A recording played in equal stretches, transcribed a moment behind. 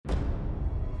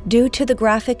Due to the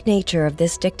graphic nature of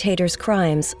this dictator's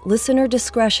crimes, listener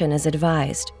discretion is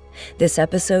advised. This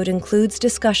episode includes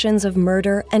discussions of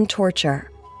murder and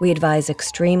torture. We advise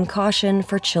extreme caution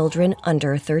for children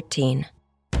under 13.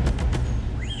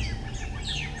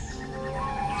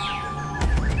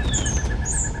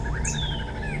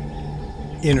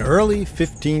 In early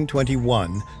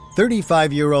 1521,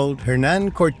 35-year-old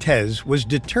Hérnan Cortés was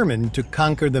determined to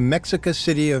conquer the Mexica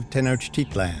city of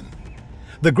Tenochtitlan.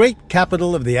 The great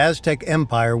capital of the Aztec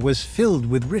Empire was filled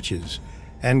with riches,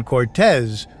 and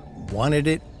Cortés wanted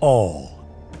it all.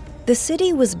 The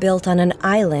city was built on an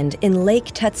island in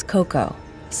Lake Texcoco,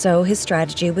 so his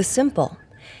strategy was simple.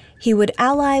 He would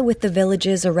ally with the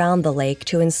villages around the lake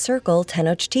to encircle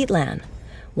Tenochtitlan.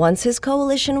 Once his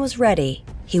coalition was ready,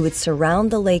 he would surround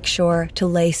the lakeshore to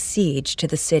lay siege to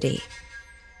the city.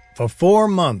 For 4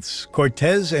 months,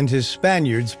 Cortés and his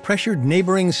Spaniards pressured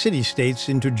neighboring city-states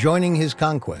into joining his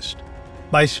conquest.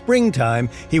 By springtime,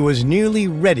 he was nearly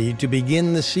ready to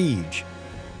begin the siege.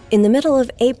 In the middle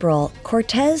of April,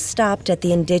 Cortés stopped at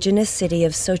the indigenous city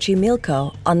of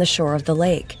Xochimilco on the shore of the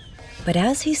lake. But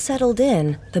as he settled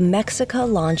in, the Mexica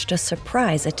launched a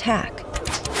surprise attack.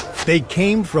 They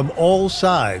came from all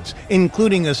sides,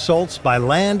 including assaults by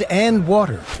land and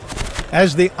water.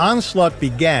 As the onslaught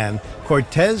began,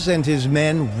 Cortés and his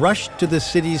men rushed to the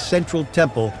city's central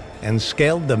temple and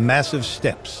scaled the massive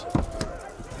steps.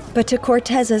 But to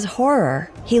Cortés's horror,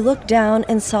 he looked down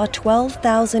and saw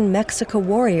 12,000 Mexica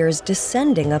warriors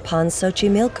descending upon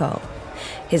Xochimilco.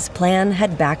 His plan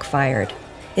had backfired.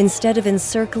 Instead of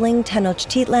encircling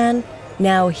Tenochtitlan,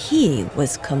 now he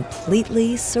was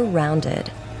completely surrounded.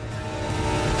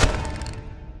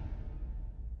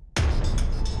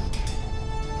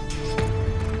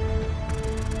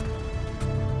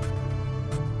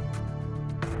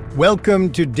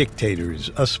 Welcome to Dictators,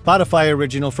 a Spotify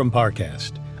original from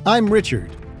Parcast. I'm Richard.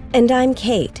 And I'm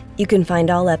Kate. You can find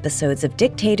all episodes of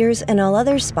Dictators and all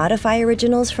other Spotify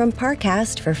originals from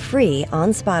Parcast for free on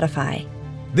Spotify.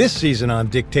 This season on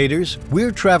Dictators,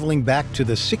 we're traveling back to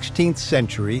the 16th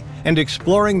century and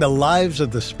exploring the lives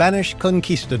of the Spanish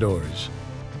Conquistadors.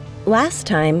 Last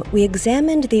time, we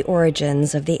examined the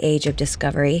origins of the Age of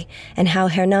Discovery and how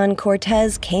Hérnan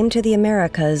Cortés came to the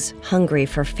Americas hungry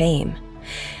for fame.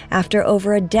 After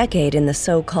over a decade in the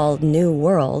so-called New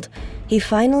World, he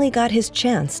finally got his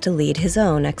chance to lead his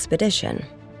own expedition.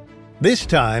 This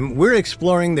time, we're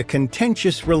exploring the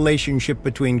contentious relationship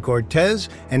between Cortés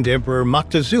and Emperor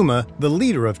Moctezuma, the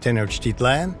leader of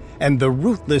Tenochtitlan, and the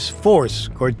ruthless force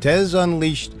Cortés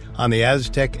unleashed on the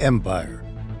Aztec Empire.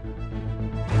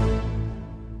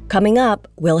 Coming up,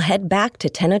 we'll head back to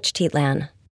Tenochtitlan.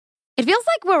 It feels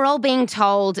like we're all being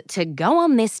told to go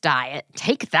on this diet,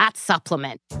 take that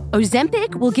supplement.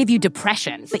 Ozempic will give you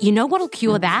depression, but you know what'll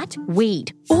cure that?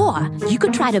 Weed. Or you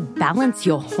could try to balance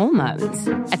your hormones.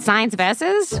 At Science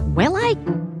Versus, we're like...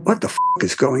 What the f***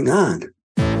 is going on?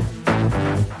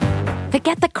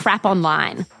 Forget the crap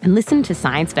online and listen to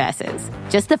Science Versus.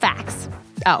 Just the facts.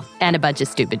 Oh, and a bunch of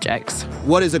stupid jokes.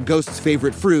 What is a ghost's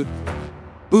favorite fruit?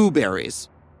 Blueberries.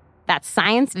 That's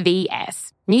Science VS.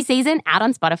 New season out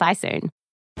on Spotify soon.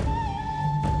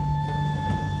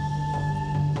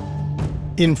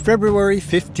 In February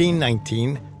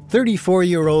 1519,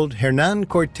 34-year-old Hérnan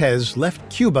Cortés left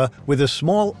Cuba with a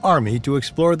small army to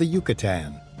explore the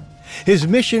Yucatan. His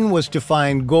mission was to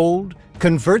find gold,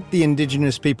 convert the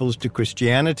indigenous peoples to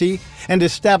Christianity, and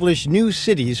establish new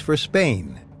cities for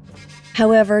Spain.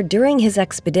 However, during his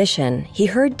expedition, he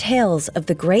heard tales of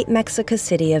the great Mexica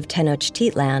city of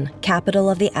Tenochtitlan, capital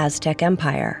of the Aztec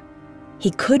Empire. He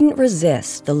couldn't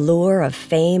resist the lure of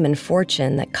fame and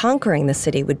fortune that conquering the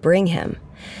city would bring him.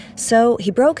 So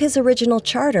he broke his original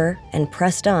charter and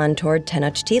pressed on toward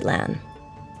Tenochtitlan.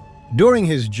 During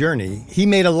his journey, he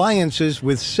made alliances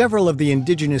with several of the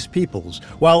indigenous peoples,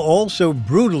 while also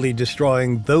brutally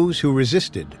destroying those who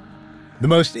resisted. The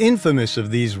most infamous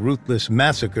of these ruthless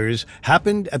massacres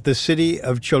happened at the city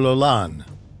of Chololan.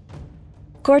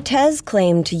 Cortés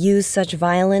claimed to use such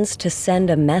violence to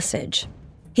send a message.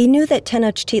 He knew that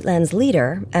Tenochtitlan's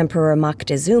leader, Emperor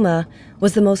Moctezuma,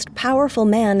 was the most powerful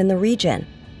man in the region.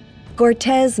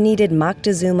 Cortés needed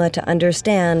Moctezuma to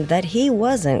understand that he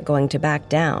wasn't going to back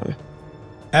down.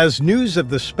 As news of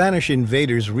the Spanish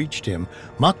invaders reached him,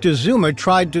 Moctezuma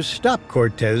tried to stop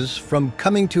Cortés from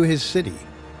coming to his city.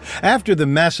 After the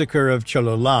massacre of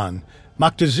Chololan,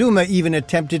 Moctezuma even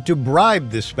attempted to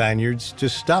bribe the Spaniards to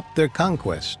stop their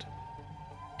conquest.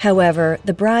 However,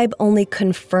 the bribe only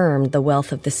confirmed the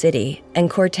wealth of the city, and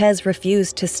Cortés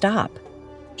refused to stop.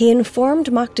 He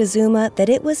informed Moctezuma that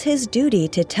it was his duty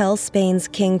to tell Spain's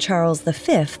King Charles V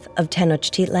of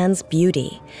Tenochtitlan's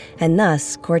beauty, and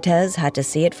thus Cortés had to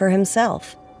see it for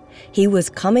himself. He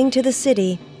was coming to the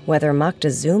city, whether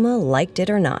Moctezuma liked it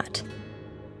or not.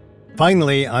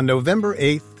 Finally, on November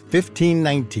 8,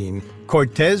 1519,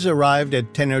 Cortés arrived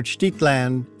at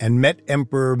Tenochtitlan and met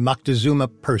Emperor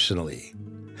Moctezuma personally.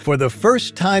 For the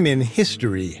first time in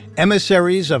history,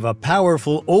 emissaries of a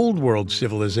powerful Old World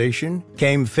civilization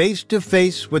came face to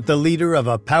face with the leader of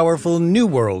a powerful New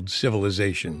World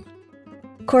civilization.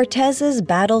 Cortés's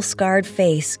battle-scarred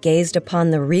face gazed upon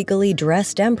the regally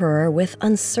dressed emperor with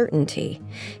uncertainty.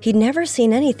 He'd never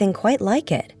seen anything quite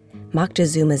like it.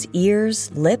 Moctezuma's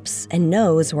ears, lips, and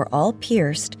nose were all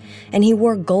pierced, and he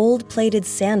wore gold-plated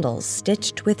sandals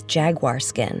stitched with jaguar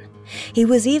skin. He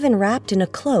was even wrapped in a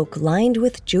cloak lined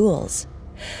with jewels.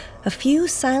 A few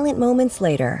silent moments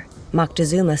later,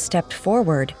 Moctezuma stepped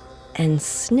forward and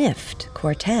sniffed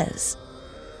Cortés.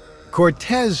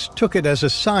 Cortés took it as a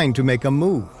sign to make a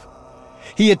move.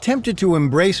 He attempted to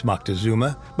embrace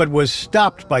Moctezuma, but was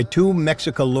stopped by two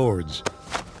Mexica lords.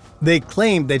 They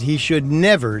claimed that he should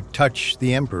never touch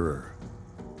the emperor.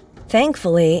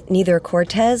 Thankfully, neither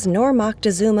Cortés nor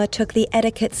Moctezuma took the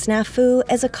etiquette snafu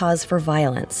as a cause for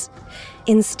violence.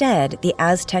 Instead, the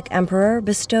Aztec emperor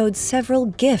bestowed several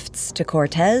gifts to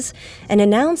Cortés and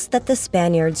announced that the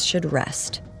Spaniards should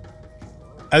rest.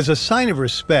 As a sign of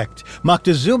respect,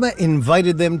 Moctezuma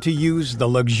invited them to use the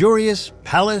luxurious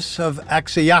Palace of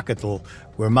Axayacatl,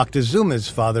 where Moctezuma's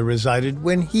father resided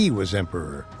when he was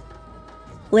emperor.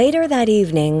 Later that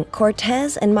evening,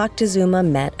 Cortés and Moctezuma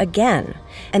met again,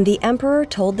 and the emperor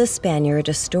told the Spaniard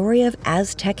a story of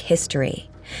Aztec history.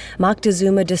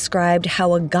 Moctezuma described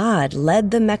how a god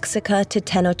led the Mexica to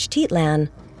Tenochtitlan,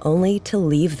 only to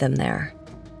leave them there.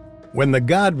 When the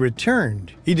god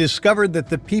returned, he discovered that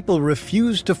the people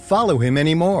refused to follow him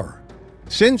anymore.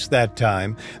 Since that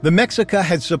time, the Mexica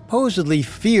had supposedly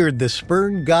feared the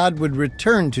spurned god would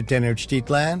return to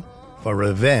Tenochtitlan for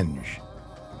revenge.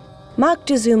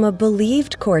 Moctezuma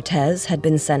believed Cortés had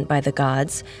been sent by the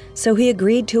gods, so he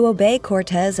agreed to obey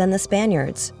Cortés and the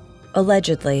Spaniards.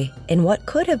 Allegedly, in what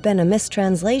could have been a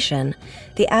mistranslation,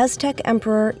 the Aztec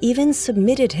emperor even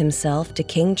submitted himself to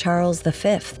King Charles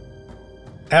V.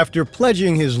 After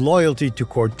pledging his loyalty to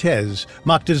Cortés,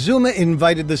 Moctezuma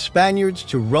invited the Spaniards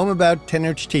to roam about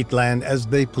Tenochtitlan as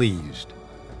they pleased.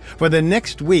 For the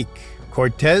next week,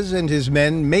 Cortés and his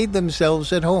men made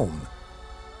themselves at home.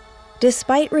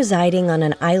 Despite residing on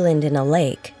an island in a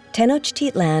lake,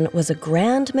 Tenochtitlan was a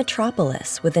grand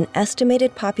metropolis with an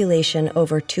estimated population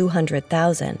over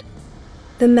 200,000.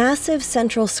 The massive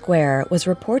central square was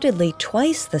reportedly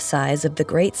twice the size of the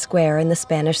Great Square in the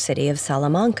Spanish city of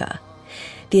Salamanca.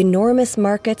 The enormous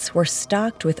markets were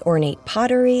stocked with ornate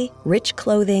pottery, rich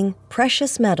clothing,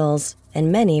 precious metals,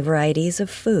 and many varieties of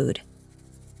food.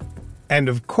 And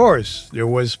of course, there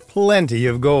was plenty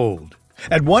of gold.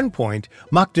 At one point,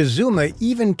 Moctezuma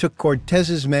even took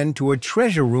Cortés's men to a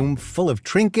treasure room full of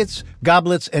trinkets,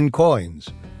 goblets, and coins.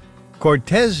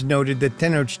 Cortés noted that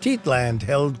Tenochtitlan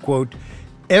held, quote,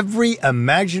 every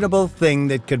imaginable thing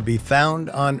that could be found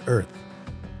on earth.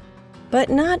 But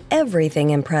not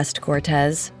everything impressed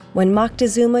Cortés. When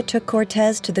Moctezuma took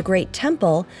Cortés to the Great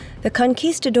Temple, the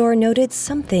Conquistador noted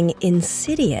something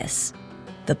insidious.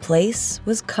 The place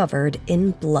was covered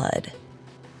in blood.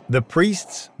 The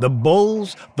priests, the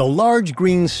bulls, the large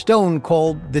green stone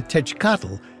called the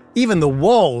Techcatl, even the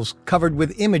walls covered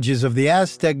with images of the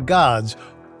Aztec gods,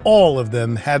 all of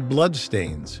them had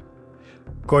bloodstains.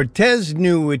 Cortés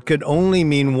knew it could only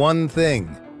mean one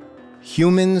thing: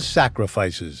 human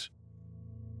sacrifices.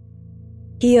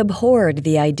 He abhorred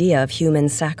the idea of human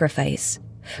sacrifice.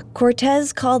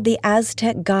 Cortés called the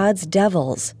Aztec gods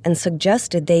devils and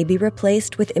suggested they be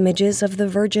replaced with images of the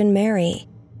Virgin Mary.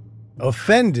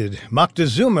 Offended,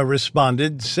 Moctezuma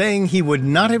responded, saying he would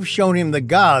not have shown him the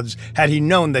gods had he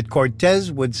known that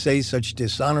Cortés would say such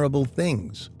dishonorable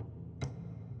things.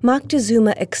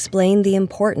 Moctezuma explained the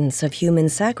importance of human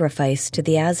sacrifice to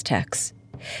the Aztecs.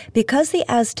 Because the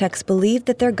Aztecs believed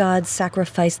that their gods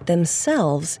sacrificed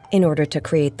themselves in order to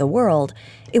create the world,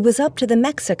 it was up to the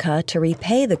Mexica to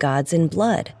repay the gods in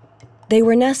blood. They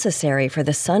were necessary for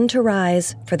the sun to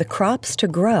rise, for the crops to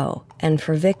grow, and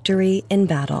for victory in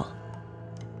battle.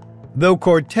 Though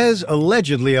Cortés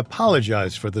allegedly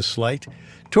apologized for the slight,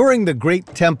 touring the Great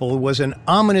Temple was an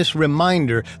ominous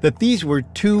reminder that these were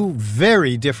two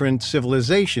very different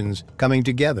civilizations coming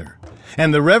together,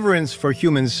 and the reverence for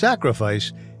human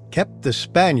sacrifice kept the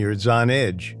Spaniards on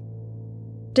edge.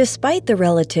 Despite the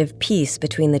relative peace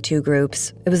between the two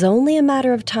groups, it was only a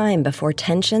matter of time before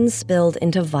tensions spilled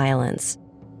into violence.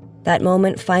 That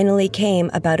moment finally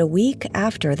came about a week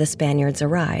after the Spaniards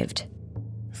arrived.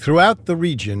 Throughout the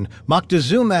region,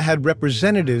 Moctezuma had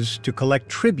representatives to collect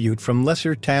tribute from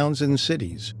lesser towns and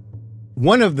cities.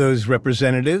 One of those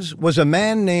representatives was a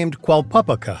man named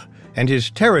Qualpopoca, and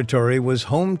his territory was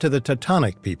home to the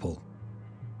Teutonic people.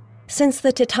 Since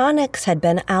the Teutonics had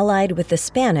been allied with the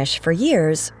Spanish for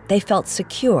years, they felt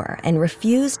secure and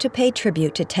refused to pay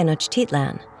tribute to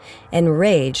Tenochtitlan.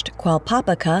 Enraged,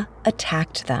 Qualpopoca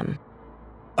attacked them.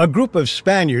 A group of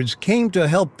Spaniards came to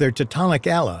help their Teutonic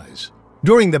allies.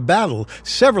 During the battle,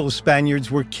 several Spaniards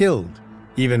were killed.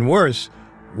 Even worse,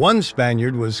 one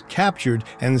Spaniard was captured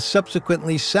and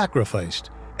subsequently sacrificed,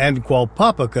 and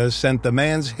Qualpopoca sent the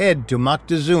man's head to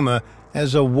Moctezuma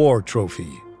as a war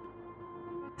trophy.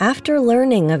 After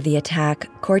learning of the attack,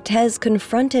 Cortés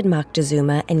confronted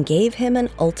Moctezuma and gave him an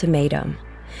ultimatum.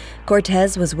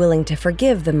 Cortés was willing to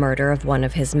forgive the murder of one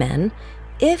of his men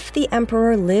if the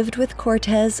emperor lived with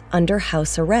Cortés under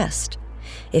house arrest.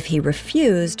 If he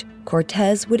refused,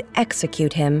 Cortés would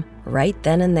execute him right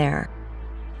then and there.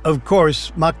 Of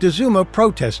course, Moctezuma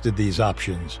protested these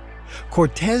options.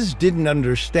 Cortés didn't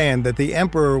understand that the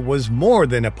emperor was more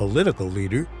than a political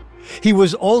leader. He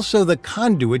was also the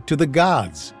conduit to the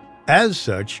gods. As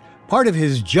such, part of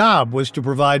his job was to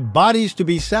provide bodies to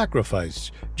be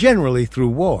sacrificed, generally through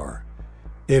war.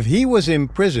 If he was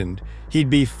imprisoned, he'd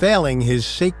be failing his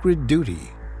sacred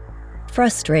duty.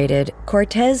 Frustrated,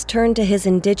 Cortés turned to his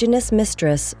indigenous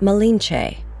mistress,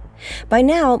 Malinche. By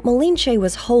now, Malinche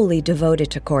was wholly devoted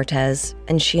to Cortés,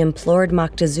 and she implored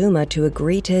Moctezuma to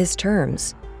agree to his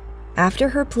terms. After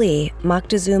her plea,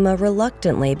 Moctezuma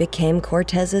reluctantly became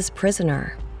Cortés's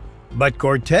prisoner. But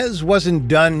Cortés wasn't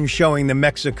done showing the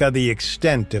Mexica the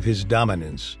extent of his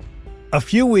dominance. A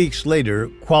few weeks later,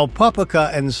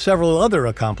 Qualpopoca and several other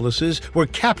accomplices were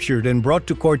captured and brought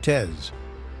to Cortés.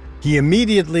 He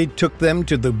immediately took them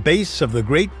to the base of the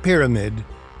Great Pyramid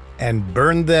and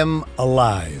burned them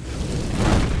alive.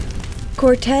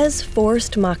 Cortés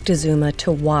forced Moctezuma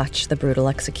to watch the brutal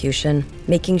execution,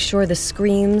 making sure the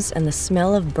screams and the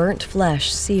smell of burnt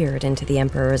flesh seared into the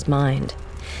emperor's mind.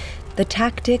 The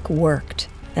tactic worked,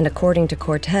 and according to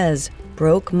Cortés,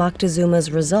 broke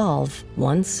Moctezuma's resolve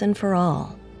once and for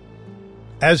all.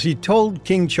 As he told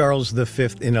King Charles V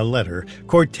in a letter,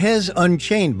 Cortés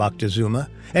unchained Moctezuma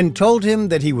and told him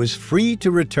that he was free to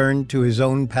return to his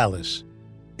own palace.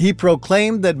 He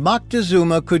proclaimed that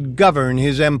Moctezuma could govern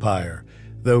his empire,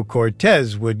 though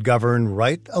Cortés would govern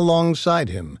right alongside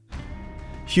him.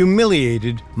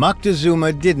 Humiliated,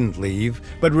 Moctezuma didn't leave,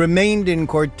 but remained in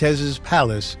Cortés's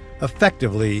palace,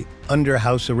 effectively under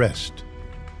house arrest.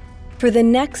 For the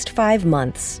next 5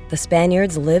 months, the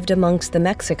Spaniards lived amongst the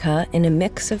Mexica in a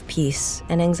mix of peace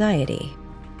and anxiety.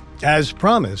 As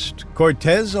promised,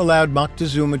 Cortés allowed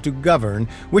Moctezuma to govern,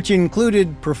 which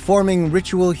included performing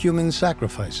ritual human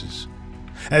sacrifices.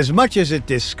 As much as it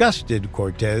disgusted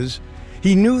Cortés,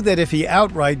 he knew that if he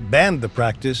outright banned the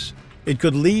practice, it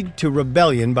could lead to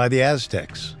rebellion by the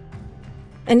Aztecs.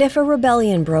 And if a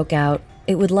rebellion broke out,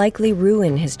 it would likely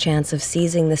ruin his chance of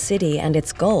seizing the city and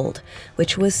its gold,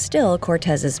 which was still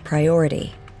Cortés's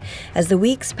priority. As the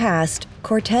weeks passed,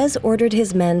 Cortés ordered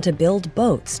his men to build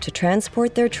boats to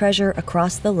transport their treasure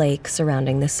across the lake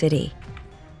surrounding the city.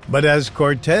 But as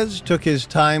Cortés took his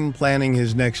time planning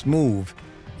his next move,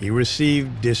 he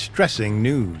received distressing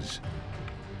news.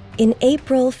 In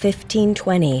April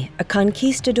 1520, a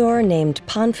conquistador named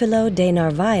Pánfilo de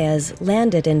Narváez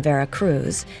landed in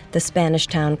Veracruz, the Spanish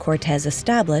town Cortés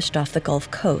established off the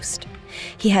Gulf Coast.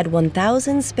 He had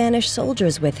 1,000 Spanish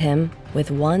soldiers with him,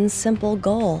 with one simple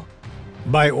goal.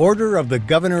 By order of the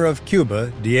governor of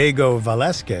Cuba, Diego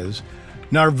Velázquez,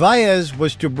 Narváez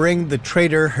was to bring the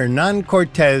traitor Hérnan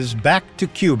Cortés back to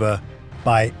Cuba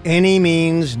by any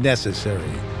means necessary.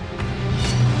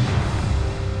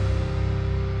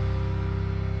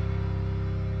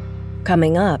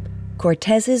 Coming up,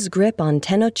 Cortés's grip on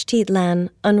Tenochtitlan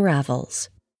unravels.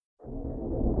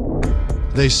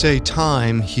 They say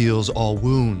time heals all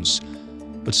wounds,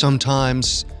 but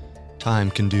sometimes time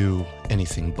can do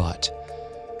anything but.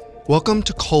 Welcome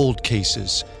to Cold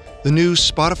Cases, the new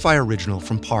Spotify original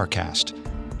from Parcast.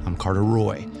 I'm Carter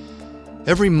Roy.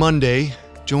 Every Monday,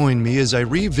 join me as I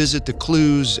revisit the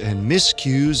clues and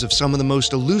miscues of some of the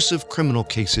most elusive criminal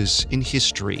cases in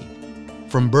history.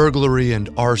 From burglary and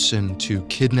arson to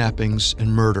kidnappings and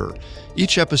murder,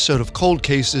 each episode of Cold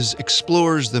Cases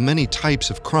explores the many types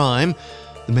of crime,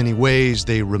 the many ways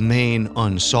they remain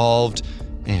unsolved,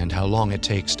 and how long it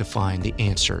takes to find the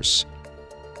answers,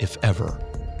 if ever.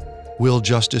 Will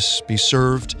justice be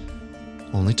served?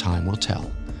 Only time will tell.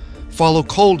 Follow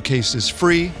Cold Cases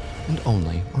free and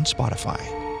only on Spotify.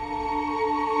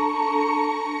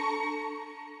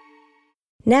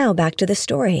 Now back to the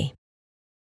story.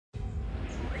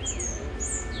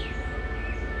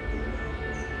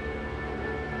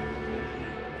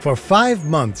 For 5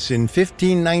 months in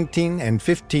 1519 and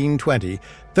 1520,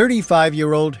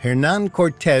 35-year-old Hernán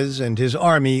Cortés and his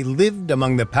army lived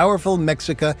among the powerful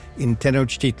Mexica in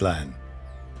Tenochtitlan.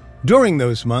 During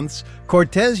those months,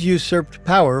 Cortés usurped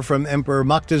power from Emperor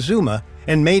Moctezuma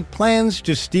and made plans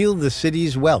to steal the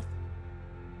city's wealth.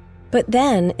 But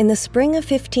then, in the spring of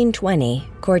 1520,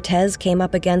 Cortés came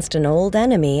up against an old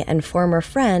enemy and former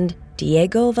friend,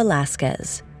 Diego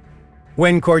Velázquez.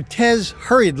 When Cortés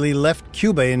hurriedly left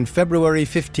Cuba in February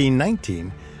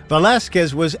 1519,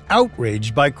 Velázquez was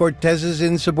outraged by Cortés's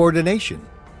insubordination.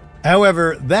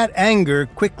 However, that anger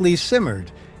quickly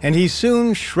simmered, and he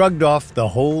soon shrugged off the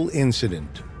whole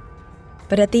incident.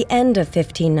 But at the end of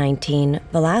 1519,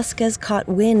 Velázquez caught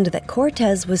wind that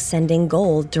Cortés was sending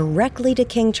gold directly to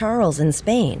King Charles in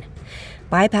Spain.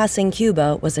 Bypassing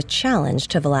Cuba was a challenge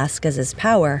to Velázquez's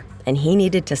power, and he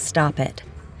needed to stop it.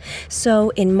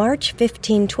 So, in March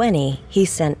 1520, he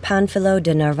sent Pánfilo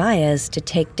de Narváez to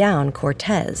take down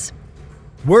Cortés.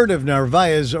 Word of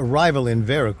Narváez's arrival in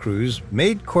Veracruz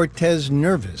made Cortés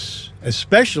nervous,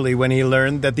 especially when he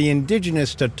learned that the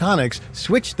indigenous Totonacs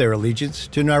switched their allegiance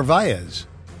to Narváez.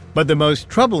 But the most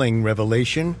troubling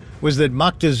revelation was that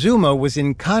Moctezuma was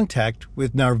in contact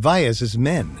with Narváez's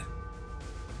men.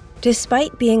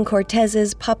 Despite being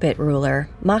Cortés's puppet ruler,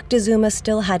 Moctezuma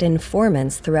still had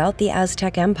informants throughout the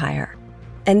Aztec Empire.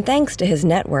 And thanks to his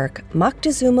network,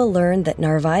 Moctezuma learned that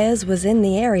Narváez was in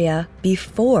the area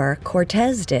before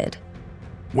Cortés did.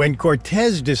 When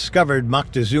Cortés discovered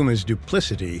Moctezuma's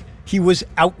duplicity, he was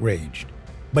outraged.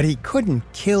 But he couldn't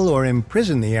kill or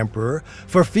imprison the emperor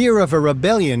for fear of a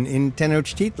rebellion in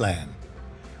Tenochtitlan.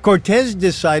 Cortés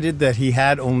decided that he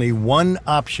had only one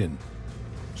option.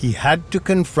 He had to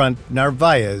confront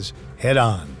Narváez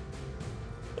head-on.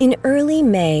 In early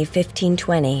May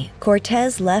 1520,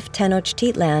 Cortés left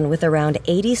Tenochtitlan with around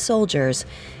 80 soldiers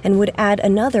and would add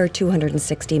another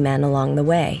 260 men along the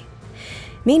way.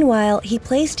 Meanwhile, he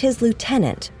placed his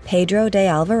lieutenant, Pedro de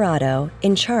Alvarado,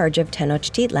 in charge of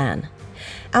Tenochtitlan.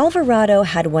 Alvarado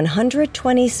had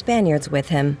 120 Spaniards with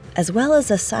him, as well as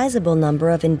a sizable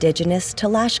number of indigenous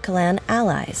Tlaxcalan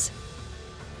allies.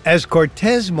 As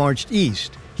Cortés marched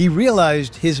east, he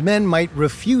realized his men might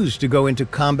refuse to go into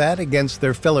combat against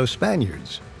their fellow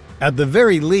Spaniards. At the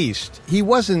very least, he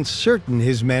wasn't certain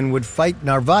his men would fight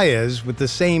Narváez with the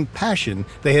same passion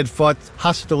they had fought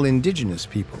hostile indigenous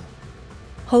people.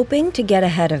 Hoping to get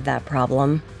ahead of that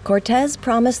problem, Cortés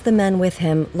promised the men with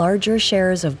him larger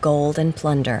shares of gold and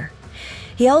plunder.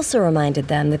 He also reminded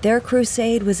them that their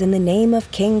crusade was in the name of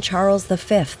King Charles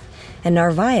V, and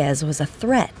Narváez was a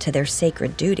threat to their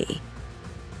sacred duty.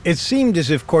 It seemed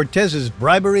as if Cortés's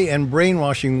bribery and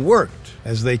brainwashing worked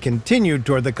as they continued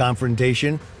toward the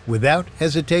confrontation without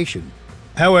hesitation.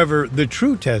 However, the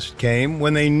true test came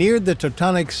when they neared the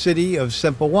Totonac city of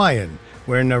Sempoayan,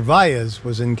 where Narváez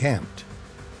was encamped.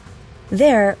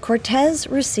 There, Cortés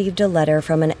received a letter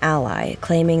from an ally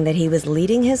claiming that he was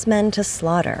leading his men to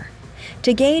slaughter.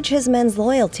 To gauge his men's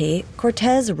loyalty,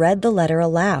 Cortés read the letter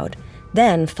aloud,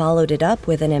 then followed it up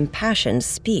with an impassioned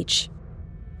speech.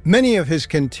 Many of his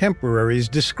contemporaries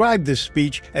described this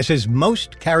speech as his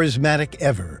most charismatic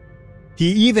ever.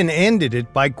 He even ended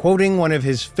it by quoting one of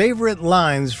his favorite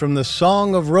lines from the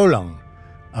Song of Roland,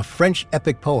 a French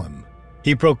epic poem.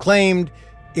 He proclaimed,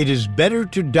 "It is better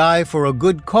to die for a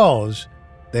good cause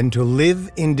than to live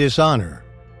in dishonor."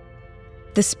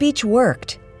 The speech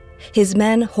worked. His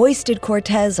men hoisted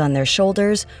Cortés on their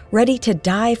shoulders, ready to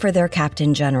die for their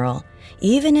captain general,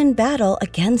 even in battle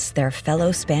against their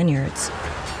fellow Spaniards.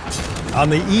 On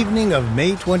the evening of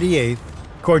May 28th,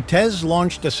 Cortés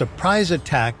launched a surprise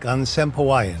attack on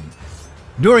Sempoayan.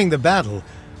 During the battle,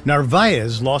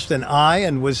 Narváez lost an eye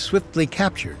and was swiftly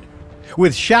captured.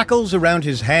 With shackles around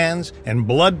his hands and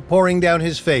blood pouring down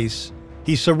his face,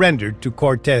 he surrendered to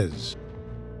Cortés.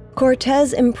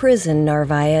 Cortés imprisoned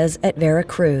Narváez at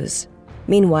Veracruz.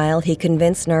 Meanwhile, he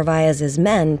convinced Narváez's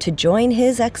men to join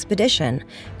his expedition,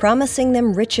 promising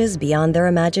them riches beyond their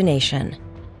imagination.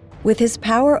 With his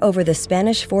power over the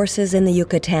Spanish forces in the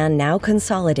Yucatan now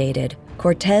consolidated,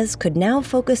 Cortés could now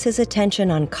focus his attention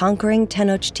on conquering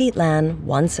Tenochtitlan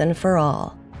once and for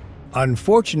all.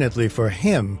 Unfortunately for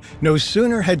him, no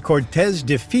sooner had Cortés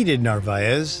defeated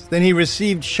Narváez than he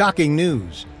received shocking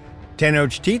news.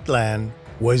 Tenochtitlan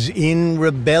was in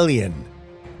rebellion.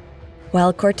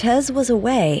 While Cortés was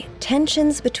away,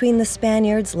 tensions between the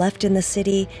Spaniards left in the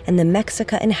city and the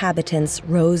Mexica inhabitants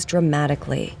rose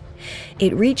dramatically.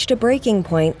 It reached a breaking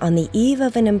point on the eve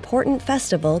of an important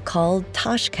festival called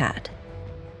Tashkat.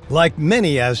 Like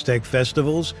many Aztec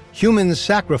festivals, human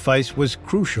sacrifice was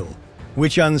crucial,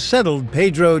 which unsettled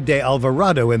Pedro de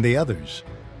Alvarado and the others.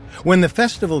 When the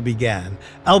festival began,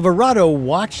 Alvarado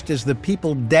watched as the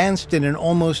people danced in an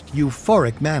almost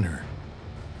euphoric manner.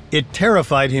 It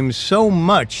terrified him so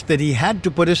much that he had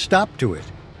to put a stop to it.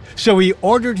 So he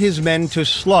ordered his men to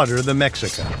slaughter the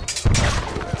Mexica.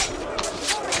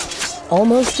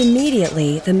 Almost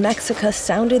immediately, the Mexica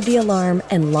sounded the alarm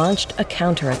and launched a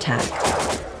counterattack.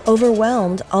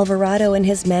 Overwhelmed, Alvarado and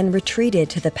his men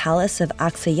retreated to the palace of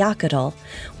Axayacatl,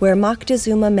 where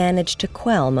Moctezuma managed to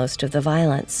quell most of the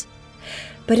violence.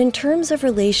 But in terms of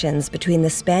relations between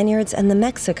the Spaniards and the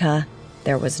Mexica,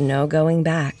 there was no going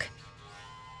back.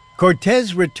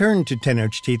 Cortés returned to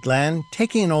Tenochtitlan,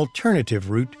 taking an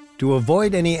alternative route to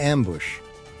avoid any ambush.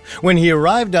 When he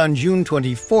arrived on June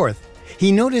 24th,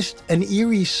 he noticed an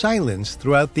eerie silence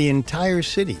throughout the entire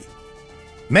city.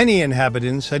 Many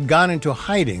inhabitants had gone into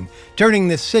hiding, turning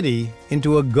the city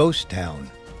into a ghost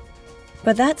town.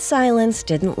 But that silence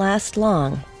didn't last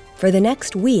long. For the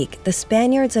next week, the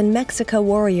Spaniards and Mexica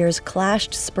warriors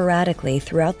clashed sporadically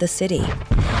throughout the city.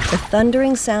 The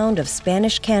thundering sound of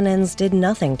Spanish cannons did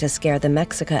nothing to scare the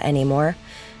Mexica anymore.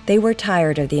 They were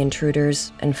tired of the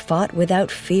intruders and fought without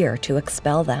fear to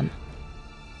expel them.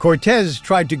 Cortés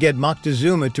tried to get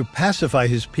Moctezuma to pacify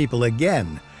his people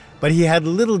again, but he had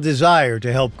little desire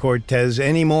to help Cortés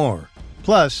anymore.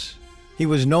 Plus, he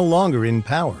was no longer in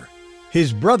power.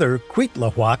 His brother,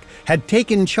 Cuitlahuac, had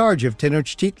taken charge of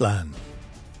Tenochtitlan.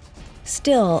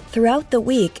 Still, throughout the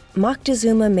week,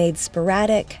 Moctezuma made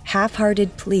sporadic,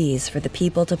 half-hearted pleas for the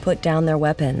people to put down their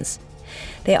weapons.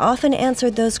 They often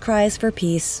answered those cries for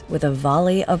peace with a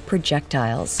volley of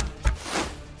projectiles.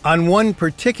 On one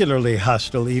particularly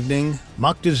hostile evening,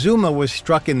 Moctezuma was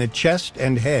struck in the chest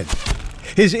and head.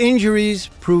 His injuries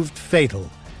proved fatal,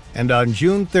 and on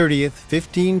June 30th,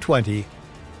 1520,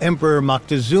 Emperor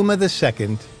Moctezuma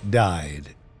II died.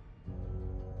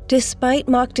 Despite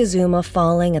Moctezuma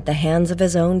falling at the hands of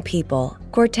his own people,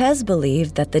 Cortés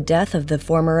believed that the death of the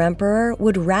former emperor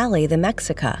would rally the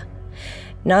Mexica.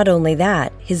 Not only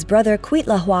that, his brother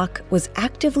Cuitlahuac was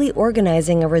actively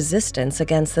organizing a resistance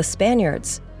against the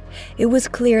Spaniards. It was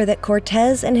clear that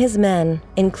Cortés and his men,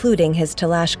 including his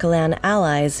Tlaxcalan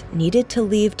allies, needed to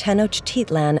leave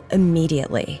Tenochtitlan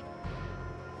immediately.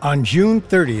 On June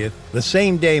 30th, the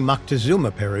same day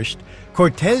Moctezuma perished,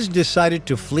 Cortés decided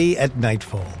to flee at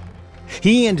nightfall.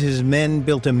 He and his men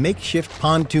built a makeshift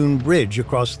pontoon bridge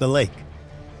across the lake.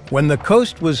 When the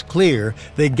coast was clear,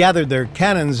 they gathered their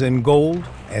cannons and gold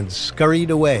and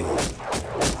scurried away.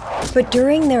 But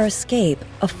during their escape,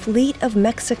 a fleet of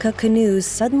Mexica canoes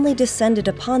suddenly descended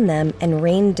upon them and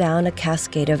rained down a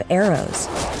cascade of arrows.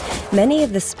 Many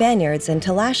of the Spaniards and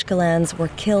Tlaxcalans were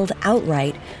killed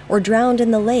outright or drowned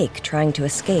in the lake trying to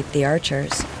escape the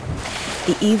archers.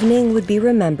 The evening would be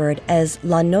remembered as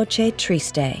La Noche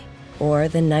Triste, or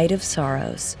the Night of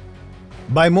Sorrows.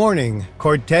 By morning,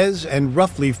 Cortés and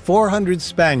roughly 400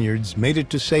 Spaniards made it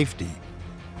to safety.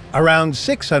 Around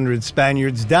 600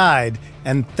 Spaniards died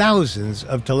and thousands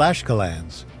of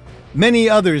Tlaxcalans. Many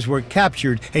others were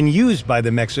captured and used by the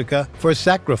Mexica for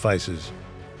sacrifices.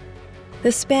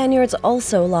 The Spaniards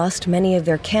also lost many of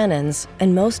their cannons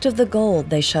and most of the gold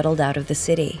they shuttled out of the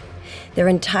city. Their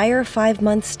entire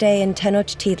 5-month stay in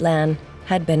Tenochtitlan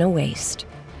had been a waste.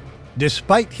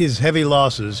 Despite his heavy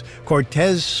losses,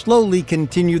 Cortés slowly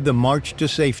continued the march to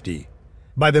safety.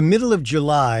 By the middle of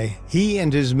July, he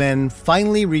and his men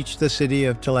finally reached the city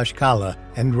of Tlaxcala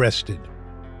and rested.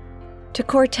 To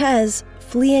Cortés,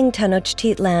 fleeing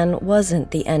Tenochtitlan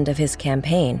wasn't the end of his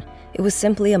campaign. It was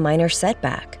simply a minor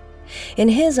setback. In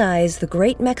his eyes, the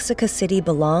great Mexica City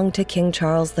belonged to King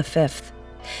Charles V.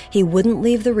 He wouldn't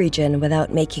leave the region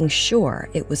without making sure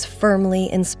it was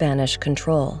firmly in Spanish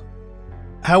control.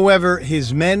 However,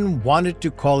 his men wanted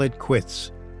to call it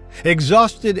quits.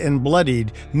 Exhausted and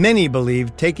bloodied, many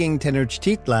believed taking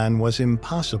Tenochtitlan was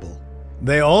impossible.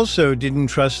 They also didn't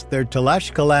trust their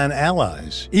Tlaxcalan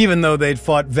allies, even though they'd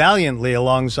fought valiantly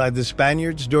alongside the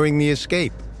Spaniards during the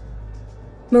escape.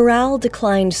 Morale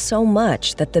declined so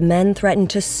much that the men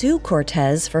threatened to sue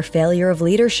Cortés for failure of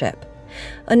leadership.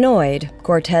 Annoyed,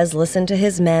 Cortés listened to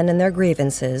his men and their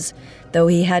grievances, though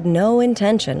he had no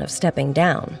intention of stepping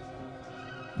down.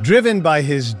 Driven by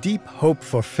his deep hope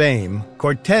for fame,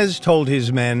 Cortés told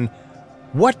his men,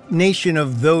 "What nation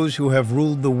of those who have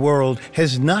ruled the world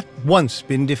has not once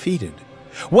been defeated?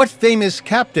 What famous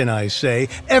captain, I say,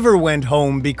 ever went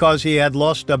home because he had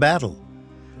lost a battle?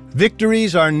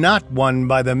 Victories are not won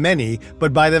by the many,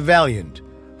 but by the valiant.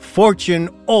 Fortune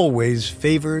always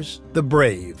favors the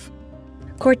brave."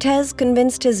 Cortés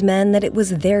convinced his men that it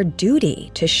was their duty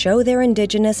to show their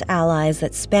indigenous allies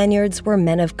that Spaniards were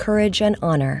men of courage and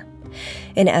honor.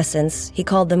 In essence, he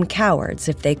called them cowards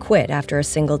if they quit after a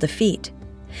single defeat.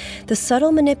 The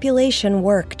subtle manipulation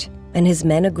worked, and his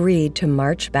men agreed to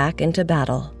march back into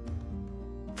battle.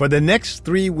 For the next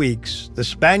 3 weeks, the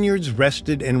Spaniards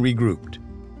rested and regrouped.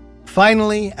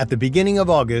 Finally, at the beginning of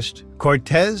August,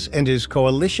 Cortés and his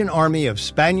coalition army of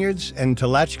Spaniards and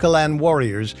Tlaxcalan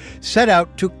warriors set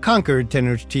out to conquer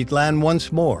Tenochtitlan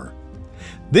once more.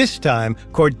 This time,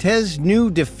 Cortés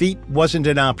knew defeat wasn't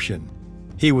an option.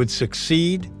 He would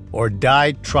succeed or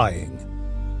die trying.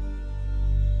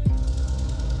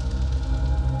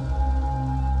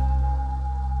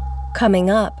 Coming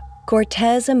up,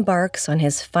 Cortés embarks on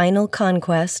his final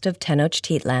conquest of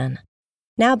Tenochtitlan.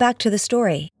 Now back to the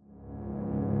story.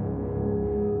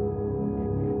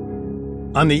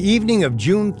 On the evening of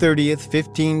June 30th,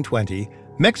 1520,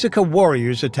 Mexica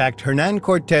warriors attacked Hernán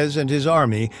Cortés and his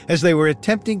army as they were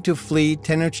attempting to flee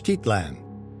Tenochtitlan.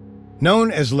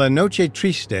 Known as La Noche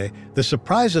Triste, the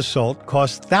surprise assault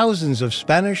cost thousands of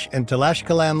Spanish and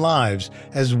Tlaxcalan lives,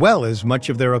 as well as much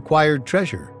of their acquired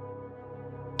treasure.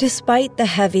 Despite the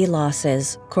heavy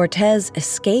losses, Cortés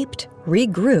escaped,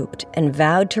 regrouped, and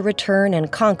vowed to return and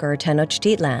conquer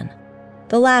Tenochtitlan.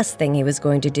 The last thing he was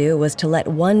going to do was to let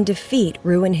one defeat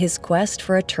ruin his quest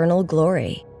for eternal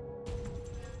glory.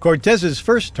 Cortés's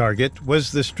first target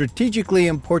was the strategically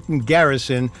important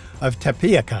garrison of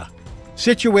Tepeaca.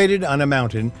 Situated on a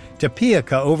mountain,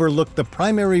 Tepeaca overlooked the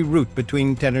primary route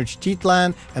between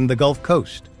Tenochtitlan and the Gulf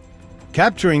Coast.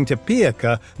 Capturing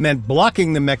Tepeaca meant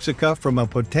blocking the Mexica from a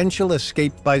potential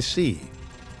escape by sea.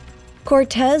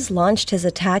 Cortés launched his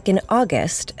attack in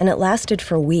August, and it lasted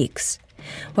for weeks.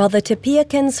 While the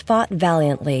Tepeacans fought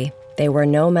valiantly, they were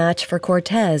no match for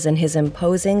Cortés and his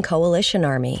imposing coalition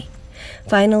army.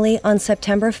 Finally, on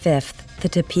September 5th, the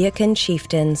Tepeacan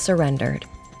chieftain surrendered.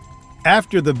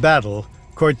 After the battle,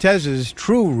 Cortés's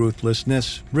true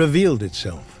ruthlessness revealed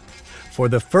itself. For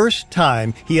the first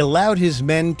time, he allowed his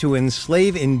men to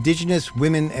enslave indigenous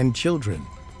women and children.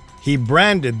 He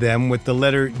branded them with the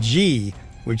letter G,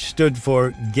 which stood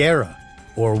for guerra,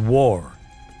 or war.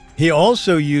 He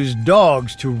also used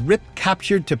dogs to rip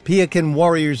captured Tepeacan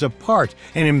warriors apart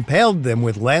and impaled them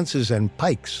with lances and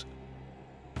pikes.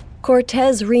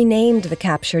 Cortés renamed the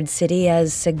captured city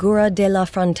as Segura de la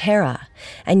Frontera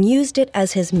and used it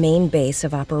as his main base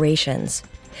of operations.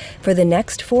 For the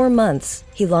next 4 months,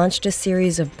 he launched a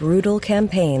series of brutal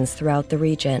campaigns throughout the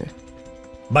region.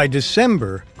 By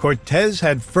December, Cortés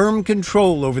had firm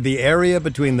control over the area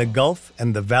between the Gulf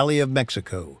and the Valley of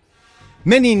Mexico.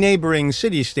 Many neighboring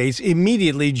city-states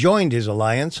immediately joined his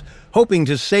alliance, hoping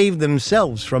to save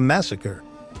themselves from massacre.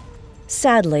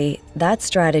 Sadly, that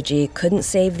strategy couldn't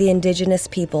save the indigenous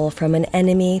people from an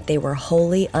enemy they were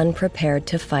wholly unprepared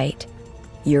to fight: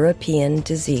 European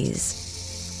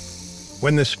disease.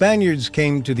 When the Spaniards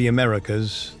came to the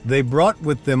Americas, they brought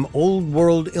with them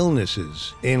old-world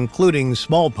illnesses, including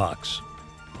smallpox.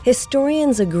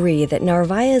 Historians agree that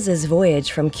Narvaez's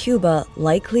voyage from Cuba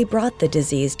likely brought the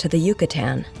disease to the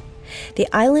Yucatan. The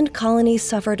island colony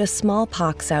suffered a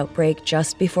smallpox outbreak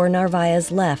just before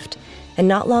Narvaez left, and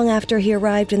not long after he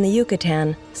arrived in the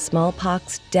Yucatan,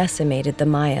 smallpox decimated the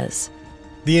Mayas.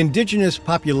 The indigenous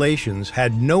populations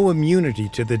had no immunity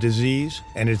to the disease,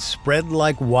 and it spread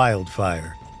like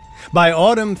wildfire. By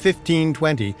autumn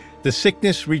 1520, the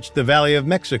sickness reached the Valley of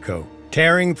Mexico,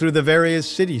 tearing through the various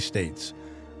city-states.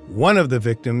 One of the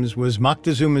victims was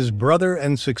Moctezuma's brother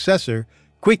and successor,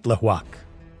 Cuitlahuac.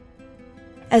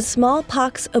 As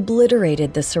smallpox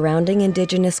obliterated the surrounding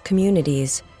indigenous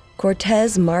communities,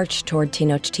 Cortés marched toward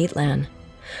Tenochtitlan.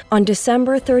 On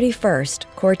December 31st,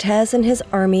 Cortés and his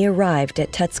army arrived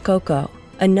at Texcoco,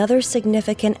 another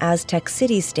significant Aztec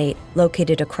city-state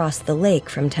located across the lake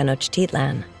from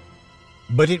Tenochtitlan.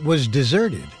 But it was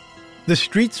deserted. The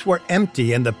streets were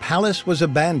empty and the palace was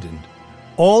abandoned.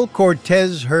 All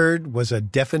Cortés heard was a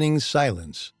deafening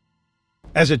silence.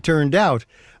 As it turned out,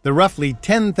 the roughly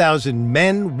 10,000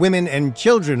 men, women, and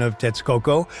children of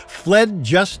Texcoco fled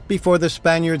just before the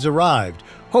Spaniards arrived,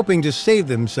 hoping to save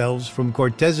themselves from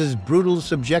Cortés's brutal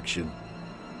subjection.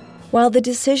 While the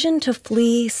decision to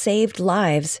flee saved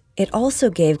lives, it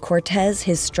also gave Cortés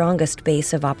his strongest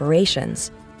base of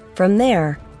operations. From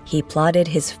there, he plotted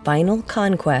his final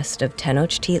conquest of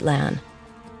Tenochtitlan.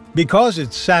 Because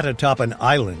it sat atop an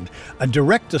island, a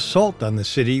direct assault on the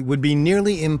city would be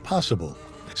nearly impossible.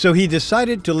 So he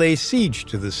decided to lay siege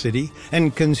to the city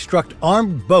and construct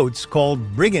armed boats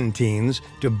called brigantines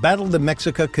to battle the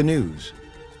Mexica canoes.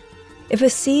 If a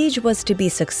siege was to be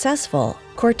successful,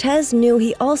 Cortés knew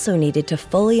he also needed to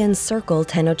fully encircle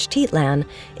Tenochtitlan,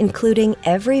 including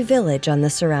every village on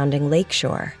the surrounding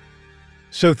lakeshore.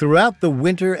 So throughout the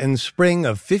winter and spring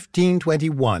of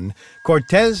 1521,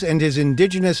 Cortés and his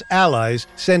indigenous allies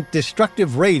sent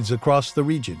destructive raids across the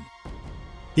region.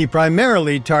 He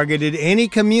primarily targeted any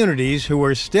communities who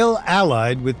were still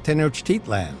allied with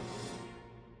Tenochtitlan.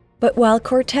 But while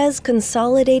Cortés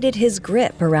consolidated his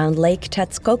grip around Lake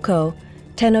Texcoco,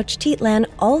 Tenochtitlan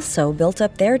also built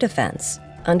up their defense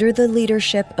under the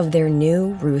leadership of their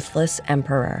new ruthless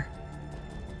emperor.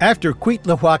 After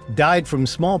Cuitlahuac died from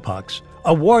smallpox,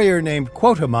 a warrior named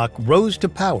Cuauhtémoc rose to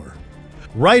power.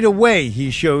 Right away,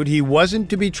 he showed he wasn't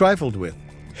to be trifled with.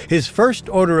 His first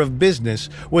order of business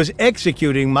was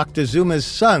executing Moctezuma's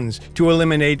sons to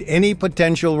eliminate any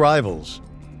potential rivals.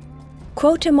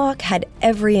 Cuauhtémoc had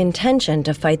every intention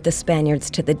to fight the Spaniards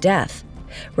to the death.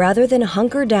 Rather than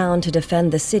hunker down to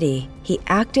defend the city, he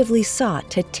actively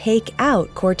sought to take out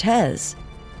Cortés.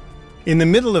 In the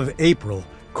middle of April,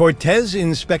 Cortés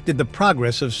inspected the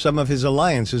progress of some of his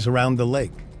alliances around the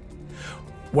lake.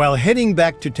 While heading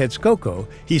back to Texcoco,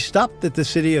 he stopped at the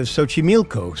city of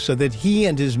Xochimilco so that he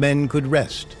and his men could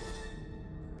rest.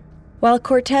 While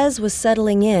Cortés was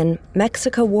settling in,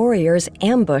 Mexica warriors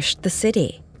ambushed the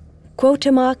city.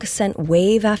 Cuauhtémoc sent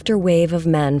wave after wave of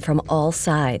men from all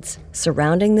sides,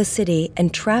 surrounding the city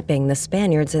and trapping the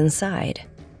Spaniards inside.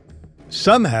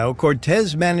 Somehow,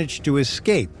 Cortés managed to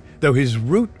escape, though his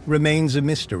route remains a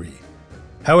mystery.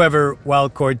 However, while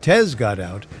Cortés got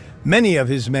out, many of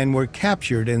his men were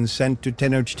captured and sent to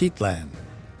Tenochtitlan,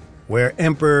 where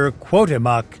Emperor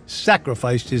Cuauhtémoc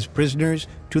sacrificed his prisoners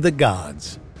to the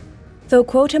gods. Though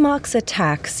Cuauhtémoc's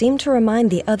attack seemed to remind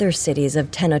the other cities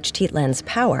of Tenochtitlan's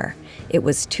power, it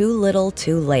was too little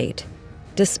too late.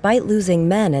 Despite losing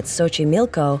men at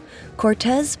Xochimilco,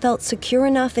 Cortés felt secure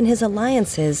enough in his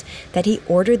alliances that he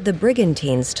ordered the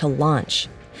brigantines to launch.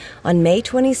 On May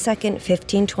 22,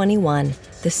 1521,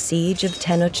 the siege of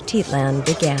Tenochtitlan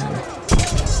began.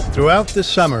 Throughout the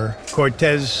summer,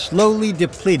 Cortés slowly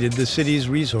depleted the city's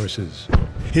resources.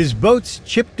 His boats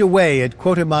chipped away at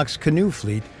Cuauhtémoc's canoe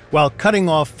fleet while cutting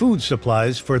off food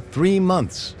supplies for 3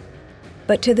 months.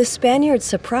 But to the Spaniards'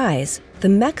 surprise, the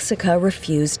Mexica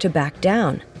refused to back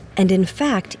down, and in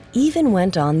fact even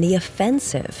went on the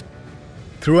offensive.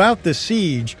 Throughout the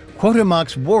siege,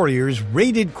 Cuauhtémoc's warriors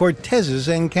raided Cortés's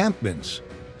encampments.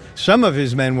 Some of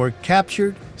his men were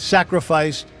captured,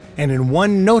 sacrificed, and in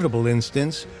one notable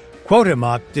instance,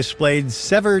 Cuauhtémoc displayed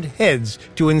severed heads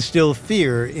to instill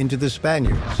fear into the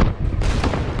Spaniards.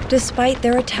 Despite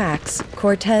their attacks,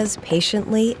 Cortés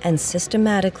patiently and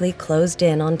systematically closed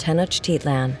in on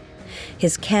Tenochtitlan.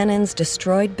 His cannons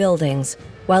destroyed buildings,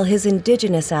 while his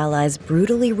indigenous allies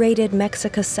brutally raided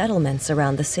Mexica's settlements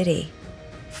around the city.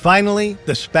 Finally,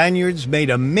 the Spaniards made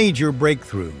a major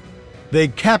breakthrough. They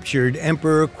captured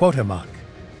Emperor Cuauhtémoc.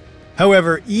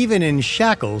 However, even in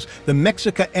shackles, the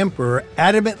Mexica emperor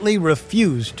adamantly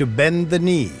refused to bend the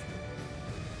knee.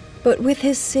 But with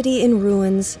his city in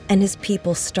ruins and his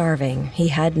people starving, he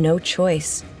had no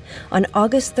choice. On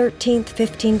August 13,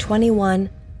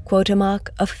 1521, Cuauhtémoc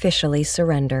officially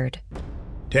surrendered.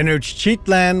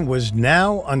 Tenochtitlan was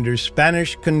now under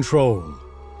Spanish control,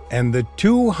 and the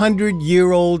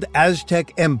 200-year-old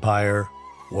Aztec Empire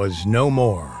was no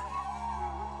more.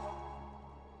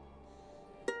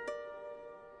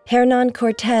 Hérnan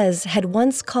Cortés had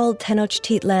once called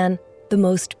Tenochtitlan the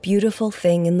most beautiful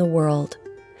thing in the world.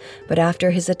 But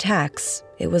after his attacks,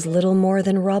 it was little more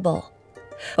than rubble.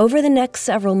 Over the next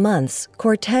several months,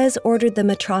 Cortés ordered the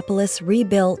metropolis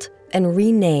rebuilt and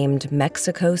renamed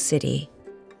Mexico City.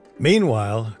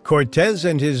 Meanwhile, Cortés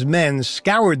and his men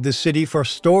scoured the city for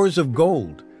stores of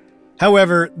gold.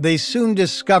 However, they soon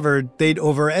discovered they'd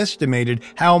overestimated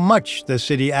how much the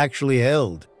city actually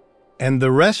held, and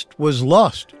the rest was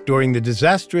lost during the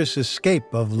disastrous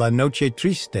escape of La Noche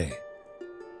Triste.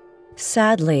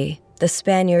 Sadly, the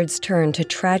Spaniards turned to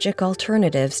tragic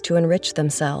alternatives to enrich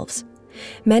themselves.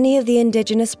 Many of the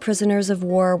indigenous prisoners of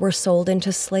war were sold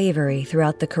into slavery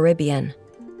throughout the Caribbean.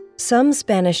 Some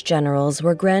Spanish generals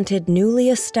were granted newly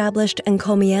established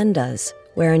encomiendas,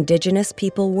 where indigenous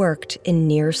people worked in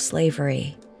near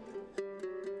slavery.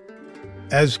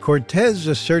 As Cortés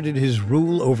asserted his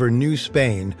rule over New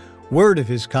Spain, word of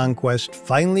his conquest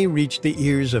finally reached the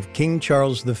ears of King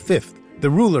Charles V, the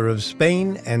ruler of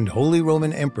Spain and Holy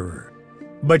Roman Emperor.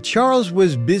 But Charles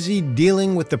was busy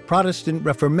dealing with the Protestant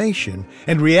Reformation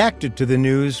and reacted to the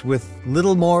news with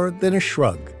little more than a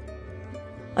shrug.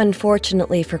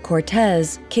 Unfortunately for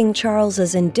Cortés, King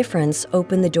Charles's indifference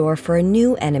opened the door for a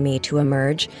new enemy to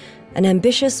emerge, an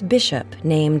ambitious bishop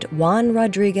named Juan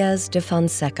Rodriguez de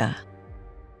Fonseca.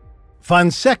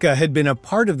 Fonseca had been a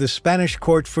part of the Spanish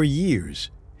court for years.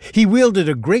 He wielded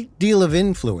a great deal of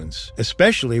influence,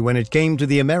 especially when it came to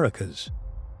the Americas.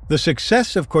 The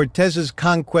success of Cortés's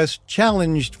conquest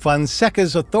challenged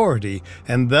Fonseca's authority,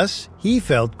 and thus he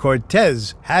felt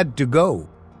Cortés had to go.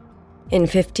 In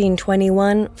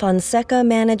 1521, Fonseca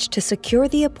managed to secure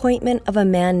the appointment of a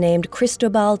man named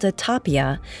Cristobal de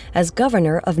Tapia as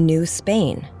governor of New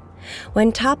Spain.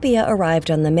 When Tapia arrived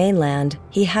on the mainland,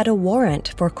 he had a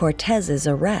warrant for Cortés's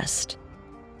arrest.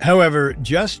 However,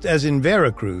 just as in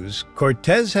Veracruz,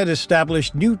 Cortés had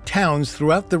established new towns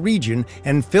throughout the region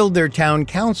and filled their town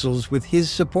councils with his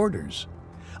supporters.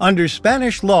 Under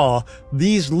Spanish law,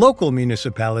 these local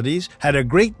municipalities had a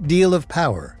great deal of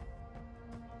power.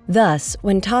 Thus,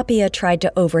 when Tapia tried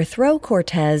to overthrow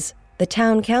Cortés, the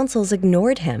town councils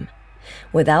ignored him.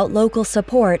 Without local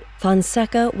support,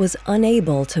 Fonseca was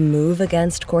unable to move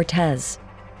against Cortés.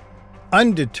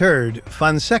 Undeterred,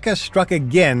 Fonseca struck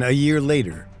again a year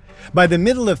later. By the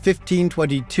middle of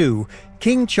 1522,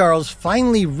 King Charles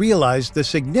finally realized the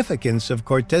significance of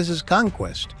Cortés's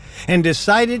conquest and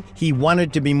decided he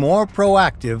wanted to be more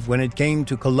proactive when it came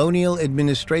to colonial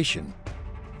administration.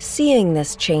 Seeing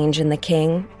this change in the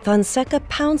king, Fonseca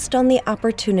pounced on the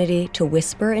opportunity to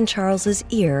whisper in Charles's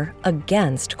ear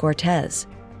against Cortés.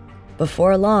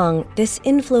 Before long, this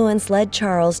influence led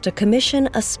Charles to commission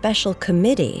a special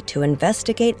committee to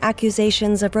investigate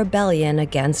accusations of rebellion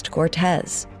against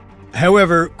Cortés.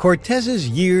 However, Cortés's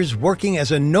years working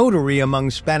as a notary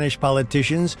among Spanish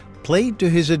politicians played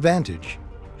to his advantage.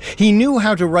 He knew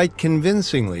how to write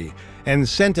convincingly and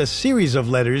sent a series of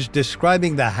letters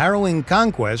describing the harrowing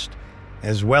conquest,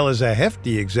 as well as a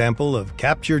hefty example of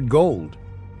captured gold.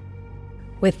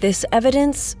 With this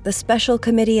evidence, the special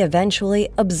committee eventually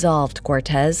absolved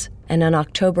Cortés, and on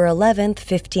October 11,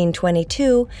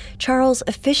 1522, Charles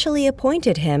officially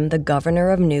appointed him the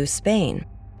governor of New Spain.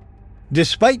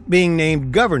 Despite being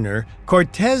named governor,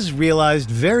 Cortés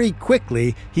realized very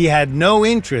quickly he had no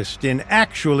interest in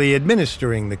actually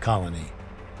administering the colony.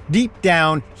 Deep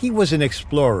down, he was an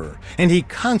explorer, and he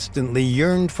constantly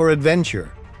yearned for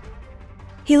adventure.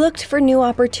 He looked for new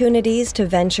opportunities to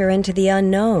venture into the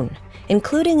unknown,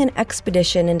 including an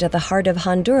expedition into the heart of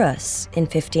Honduras in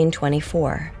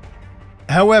 1524.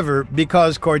 However,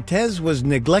 because Cortés was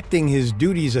neglecting his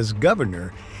duties as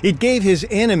governor, it gave his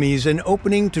enemies an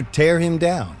opening to tear him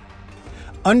down.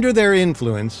 Under their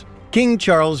influence, King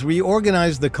Charles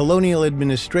reorganized the colonial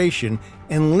administration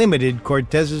and limited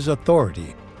Cortés's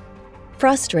authority.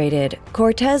 Frustrated,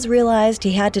 Cortés realized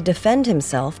he had to defend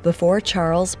himself before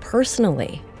Charles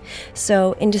personally.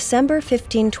 So, in December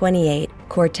 1528,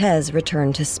 Cortés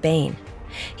returned to Spain.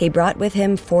 He brought with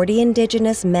him 40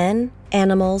 indigenous men,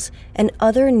 animals, and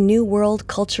other New World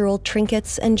cultural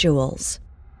trinkets and jewels.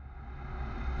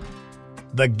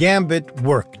 The gambit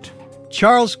worked.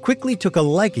 Charles quickly took a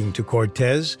liking to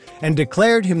Cortés and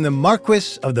declared him the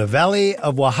Marquis of the Valley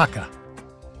of Oaxaca.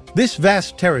 This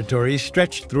vast territory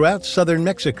stretched throughout southern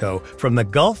Mexico, from the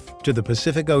Gulf to the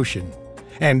Pacific Ocean.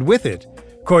 And with it,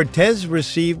 Cortés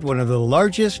received one of the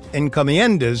largest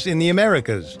encomiendas in the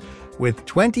Americas, with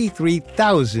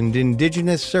 23,000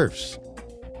 indigenous serfs.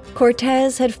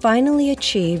 Cortés had finally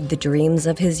achieved the dreams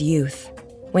of his youth.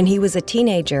 When he was a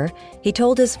teenager, he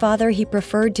told his father he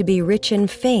preferred to be rich in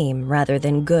fame rather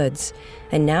than goods,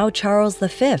 and now Charles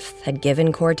V had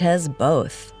given Cortés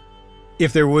both.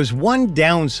 If there was one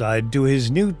downside to his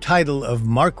new title of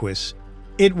Marquis,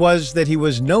 it was that he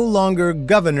was no longer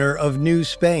governor of New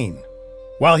Spain.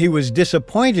 While he was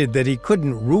disappointed that he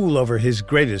couldn't rule over his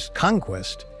greatest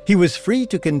conquest, he was free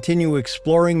to continue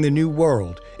exploring the New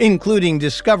World, including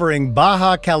discovering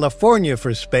Baja California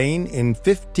for Spain in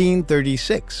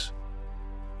 1536.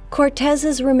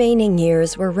 Cortés's remaining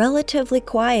years were relatively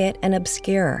quiet and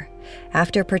obscure.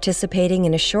 After participating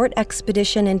in a short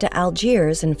expedition into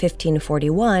Algiers in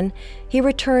 1541, he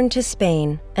returned to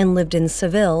Spain and lived in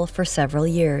Seville for several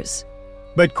years.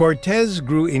 But Cortés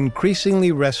grew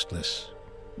increasingly restless.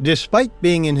 Despite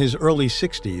being in his early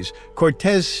 60s,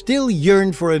 Cortés still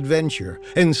yearned for adventure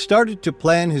and started to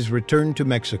plan his return to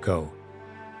Mexico.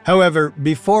 However,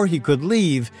 before he could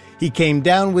leave, he came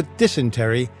down with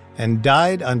dysentery and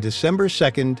died on December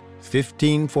 2nd,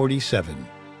 1547.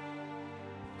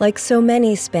 Like so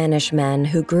many Spanish men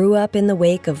who grew up in the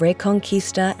wake of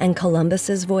Reconquista and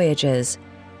Columbus's voyages,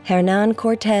 Hérnan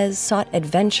Cortés sought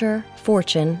adventure,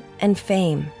 fortune, and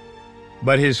fame.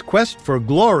 But his quest for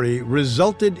glory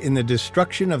resulted in the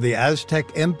destruction of the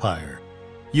Aztec Empire.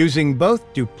 Using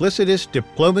both duplicitous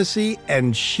diplomacy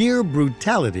and sheer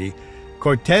brutality,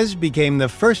 Cortés became the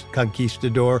first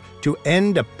conquistador to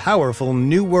end a powerful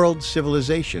New World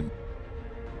civilization.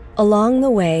 Along the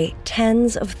way,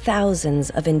 tens of thousands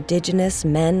of indigenous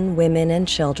men, women, and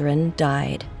children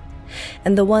died.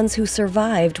 And the ones who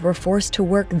survived were forced to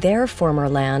work their former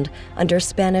land under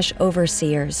Spanish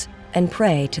overseers and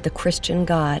pray to the Christian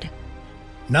God.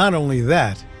 Not only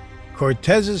that,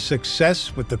 Cortés's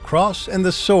success with the cross and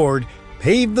the sword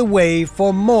paved the way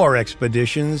for more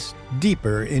expeditions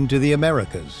deeper into the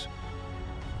Americas.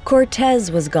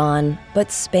 Cortés was gone,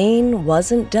 but Spain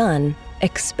wasn't done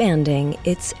expanding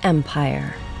its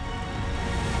empire.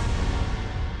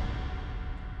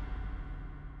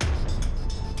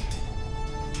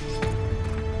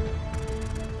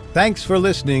 Thanks for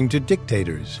listening to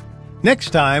Dictators.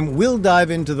 Next time, we'll dive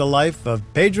into the life of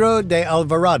Pedro de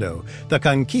Alvarado, the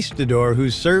conquistador who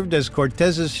served as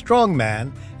Cortés's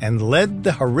strongman and led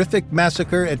the horrific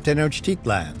massacre at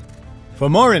Tenochtitlan. For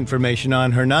more information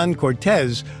on Hérnan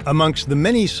Cortés, amongst the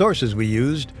many sources we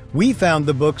used, we found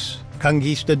the books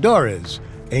Conquistadors,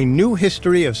 A New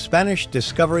History of Spanish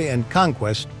Discovery and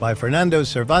Conquest by Fernando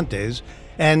Cervantes,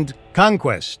 and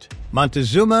Conquest,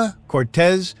 Montezuma,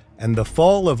 Cortés, and the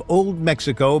Fall of Old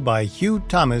Mexico by Hugh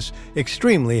Thomas,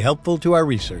 extremely helpful to our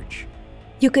research.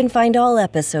 You can find all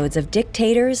episodes of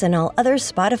Dictators and all other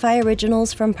Spotify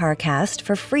originals from Parcast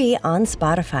for free on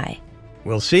Spotify.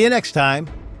 We'll see you next time.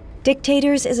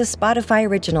 Dictators is a Spotify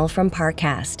original from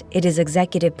Parcast. It is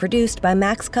executive produced by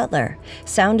Max Cutler,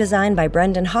 sound design by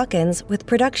Brendan Hawkins, with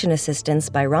production assistance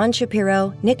by Ron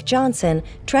Shapiro, Nick Johnson,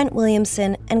 Trent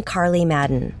Williamson, and Carly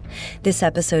Madden. This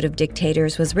episode of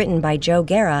Dictators was written by Joe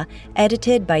Guerra,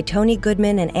 edited by Tony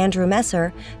Goodman and Andrew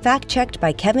Messer, fact-checked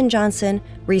by Kevin Johnson,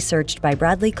 researched by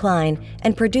Bradley Klein,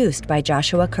 and produced by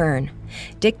Joshua Kern.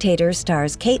 Dictators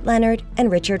stars Kate Leonard and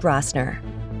Richard Rossner.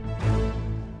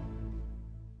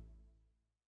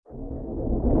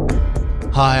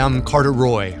 Hi, I'm Carter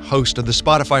Roy, host of the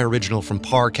Spotify original from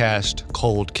Parcast,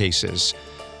 Cold Cases.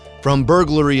 From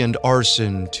burglary and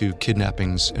arson to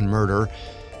kidnappings and murder,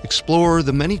 explore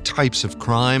the many types of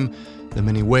crime, the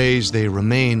many ways they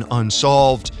remain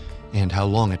unsolved, and how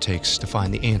long it takes to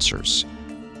find the answers,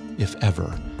 if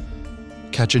ever.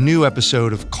 Catch a new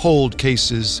episode of Cold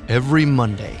Cases every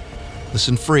Monday.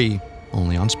 Listen free,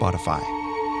 only on Spotify.